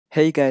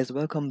Hey guys,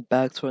 welcome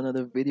back to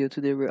another video.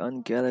 Today we're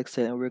on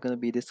Galaxite and we're going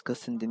to be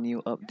discussing the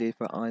new update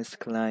for Onix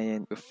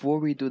Client. Before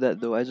we do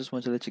that though, I just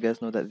want to let you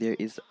guys know that there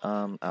is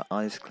an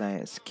Onix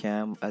Client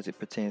scam as it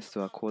pertains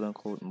to a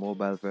quote-unquote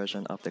mobile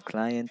version of the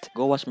client.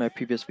 Go watch my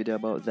previous video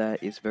about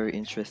that. It's very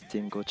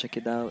interesting. Go check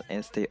it out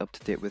and stay up to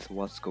date with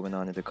what's going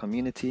on in the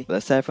community. But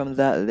aside from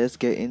that, let's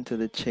get into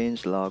the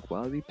changelog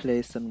while we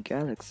play some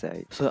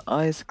Galaxite. So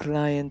Onix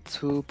Client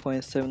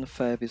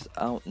 2.75 is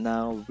out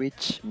now,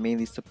 which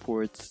mainly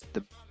supports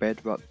the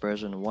Bedrock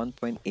version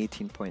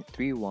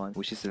 1.18.31,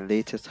 which is the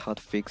latest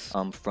hotfix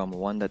from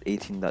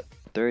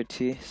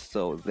 1.18.30.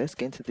 So let's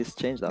get into this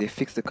change. They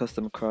fixed the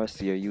custom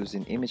crosshair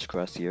using image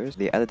crosshairs.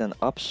 They added an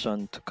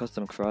option to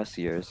custom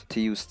crosshairs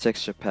to use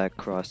texture pack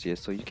crosshairs,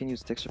 so you can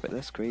use texture pack.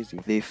 That's crazy.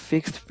 They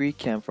fixed free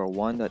cam for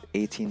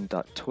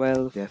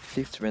 1.18.12. They have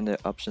fixed render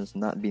options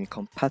not being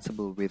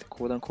compatible with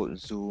quote-unquote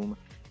zoom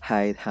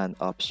hide hand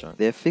option.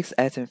 They have fixed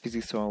item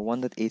physics on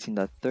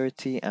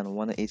 1.18.30 and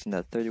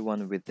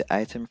 1.18.31 with the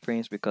item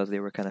frames because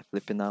they were kind of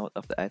flipping out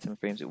of the item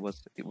frames. It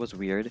was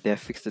weird. They have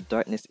fixed the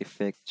darkness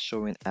effect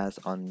showing as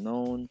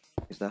unknown.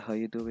 Is that how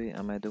you do it?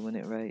 Am I doing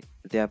it right?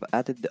 They have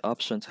added the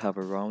option to have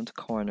round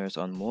corners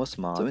on most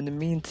mobs. So in the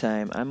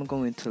meantime, I'm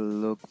going to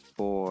look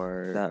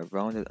for that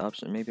rounded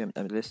option. Maybe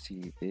let's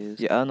see this.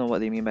 Yeah, I don't know what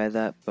they mean by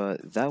that,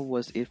 but that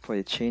was it for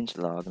the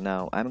changelog.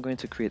 Now I'm going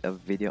to create a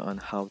video on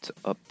how to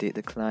update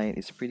the client.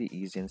 It's pretty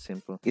easy and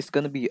simple. It's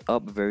gonna be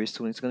up very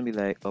soon. It's gonna be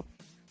like up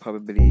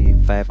probably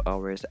 5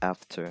 hours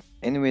after.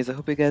 Anyways, I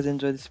hope you guys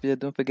enjoyed this video.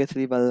 Don't forget to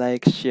leave a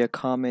like, share,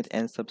 comment,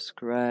 and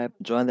subscribe.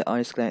 Join the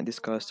Onix Client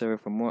Discord server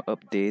for more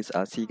updates.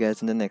 I'll see you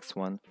guys in the next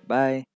one. Bye.